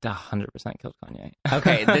 No, I 100% killed Kanye.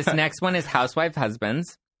 Okay, this next one is Housewife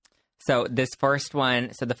Husbands. So this first one,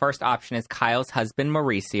 the first option is Kyle's husband,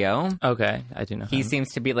 Mauricio. Okay, I do know He him.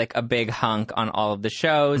 seems to be like a big hunk on all of the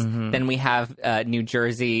shows. Mm-hmm. Then we have New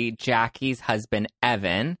Jersey, Jackie's husband,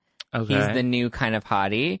 Evan. Okay. He's the new kind of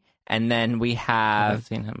hottie. And then we have... I've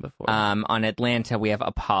seen him before. On Atlanta, we have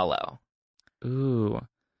Apollo. Ooh.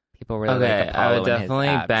 People really Okay, like Apollo. I would and his definitely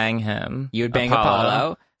abs. bang him. You would bang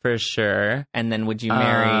Apollo. For sure. And then would you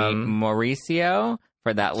marry Mauricio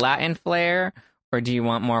for that Latin flair? Or do you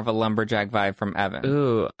want more of a lumberjack vibe from Evan?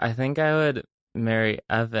 Ooh, I think I would marry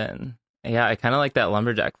Evan. Yeah, I kind of like that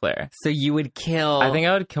lumberjack flair. So you would kill... I think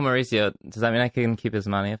I would kill Mauricio. Does that mean I can keep his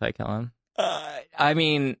money if I kill him? I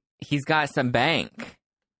mean, he's got some bank.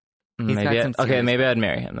 Maybe I'd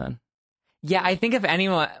marry him then. Yeah, I think if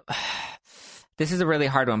anyone... This is a really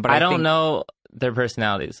hard one, but I don't know their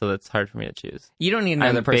personalities, so that's hard for me to choose. You don't need to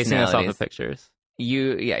know their personalities. I'm basing this off the pictures.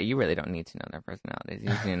 You really don't need to know their personalities. You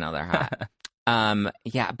just need to know they're hot.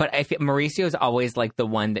 Yeah, but I feel Mauricio is always like the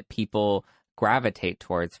one that people gravitate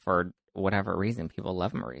towards for whatever reason. People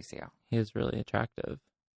love Mauricio. He is really attractive.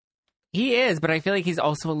 He is, but I feel like he's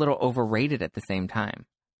also a little overrated at the same time.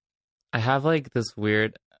 I have like this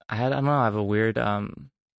weird... I have a weird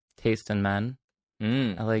taste in men.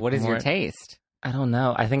 What is your taste? I don't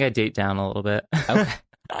know. I think I date down a little bit. Okay.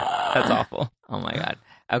 That's awful. Oh my God.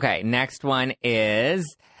 Okay, next one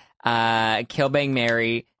is Kill Bang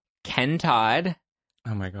Marry Ken Todd.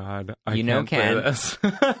 Oh my God. I you know can't Ken. say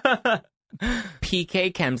this.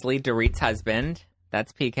 PK Kemsley, Dorit's husband.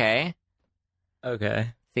 That's PK.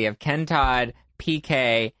 Okay. So you have Ken Todd,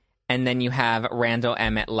 PK, and then you have Randall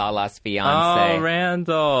Emmett, Lala's fiance. Oh,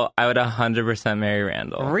 Randall. I would 100% marry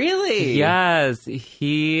Randall. Really? Yes.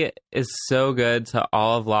 He is so good to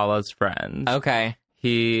all of Lala's friends. Okay.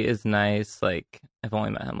 He is nice. Like, I've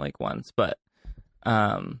only met him like once, but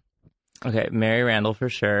okay, marry Randall for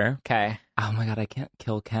sure. Okay. Oh my God, I can't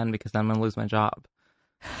kill Ken because I'm gonna lose my job.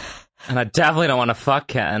 And I definitely don't want to fuck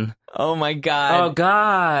Ken. Oh my God. Oh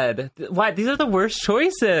God. What? These are the worst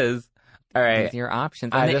choices. All right. These are your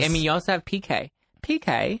options. I mean, you also have PK.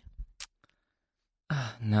 PK.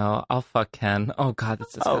 No, I'll fuck Ken. Oh God,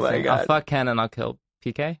 that's disgusting. Oh my God. I'll fuck Ken and I'll kill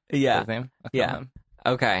PK. Yeah. His name? I'll Yeah. kill him.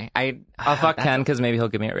 Okay. I'll fuck Ken because maybe he'll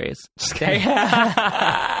give me a raise. Just kidding.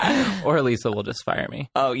 Or Lisa will just fire me.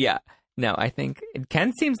 Oh yeah. No, I think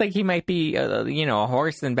Ken seems like he might be, a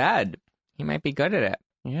horse in bed. He might be good at it.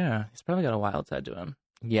 Yeah, he's probably got a wild side to him.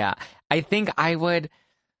 Yeah, I think I would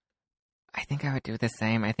do the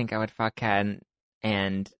same. I think I would fuck Ken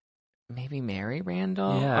and maybe marry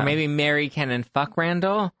Randall. Yeah. Or maybe marry Ken and fuck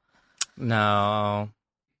Randall. No.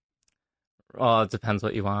 Well, it depends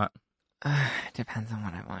what you want. Depends on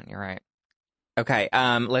what I want. You're right. Okay,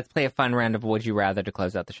 let's play a fun round of Would You Rather to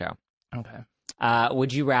close out the show. Okay.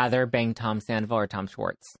 Would you rather bang Tom Sandoval or Tom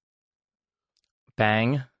Schwartz?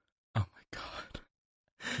 Bang. Oh my God.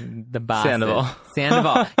 The boss.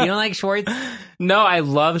 Sandoval. You don't like Schwartz? No, I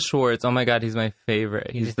love Schwartz. Oh my God, he's my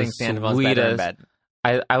favorite. You He's just the think Sandoval's better in sweetest.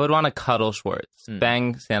 bed. I would want to cuddle Schwartz.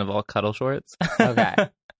 Bang Sandoval, cuddle Schwartz. Okay.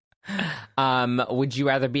 Would you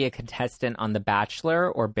rather be a contestant on The Bachelor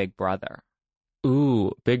or Big Brother?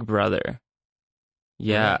 Ooh, Big Brother.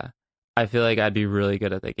 Yeah. Really? I feel like I'd be really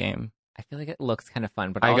good at the game. I feel like it looks kind of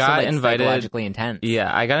fun, but I also got like invited- psychologically intense.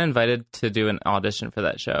 Yeah, I got invited to do an audition for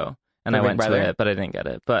that show, and For I Big went Brother? to it, but I didn't get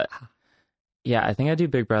it. But yeah, I think I'd do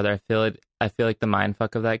Big Brother. I feel like the mind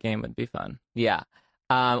fuck of that game would be fun. Yeah.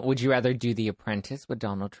 Would you rather do The Apprentice with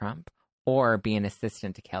Donald Trump or be an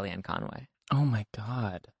assistant to Kellyanne Conway? Oh my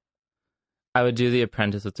God. I would do The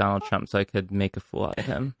Apprentice with Donald Trump so I could make a fool out of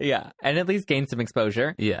him. Yeah, and at least gain some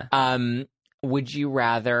exposure. Yeah. Would you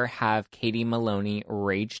rather have Katie Maloney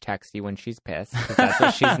rage text you when she's pissed, because that's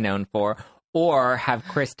what she's known for, or have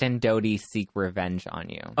Kristen Doty seek revenge on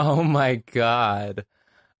you? Oh my God.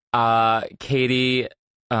 Katie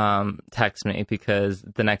text me because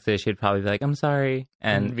the next day she'd probably be like, I'm sorry.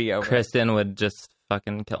 And Be over it. Kristen would just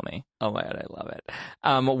fucking kill me. Oh my God, I love it.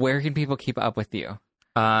 Where can people keep up with you?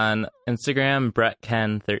 On Instagram,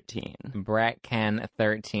 BrettKen13.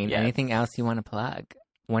 BrettKen13. Yes. Anything else you want to plug?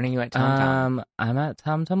 When are you at TomTom? I'm at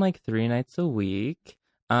TomTom like 3 nights a week.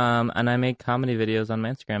 And I make comedy videos on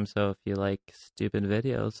my Instagram, so if you like stupid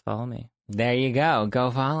videos, follow me. There you go. Go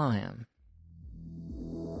follow him.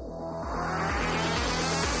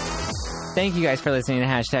 Thank you guys for listening to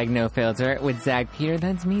 #NoFilter with Zach Peter.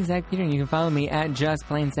 That's me, Zach Peter, and you can follow me at Just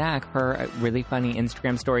Plain Zach for really funny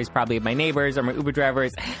Instagram stories, probably of my neighbors or my Uber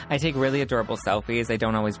drivers. I take really adorable selfies. I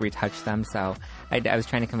don't always retouch them, so I was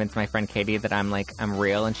trying to convince my friend Katie that I'm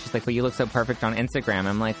real, and she's like, well, you look so perfect on Instagram.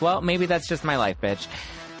 I'm like, well, maybe that's just my life, bitch.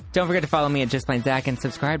 Don't forget to follow me at Just Plain Zach and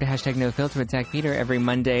subscribe to #NoFilter with Zach Peter every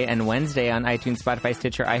Monday and Wednesday on iTunes, Spotify,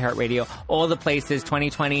 Stitcher, iHeartRadio, all the places.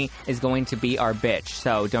 2020 is going to be our bitch.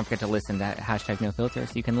 So don't forget to listen to #NoFilter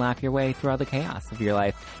so you can laugh your way through all the chaos of your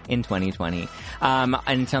life in 2020.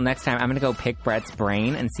 Until next time, I'm going to go pick Brett's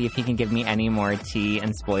brain and see if he can give me any more tea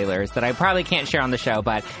and spoilers that I probably can't share on the show.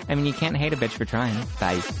 But, I mean, you can't hate a bitch for trying.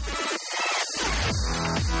 Bye.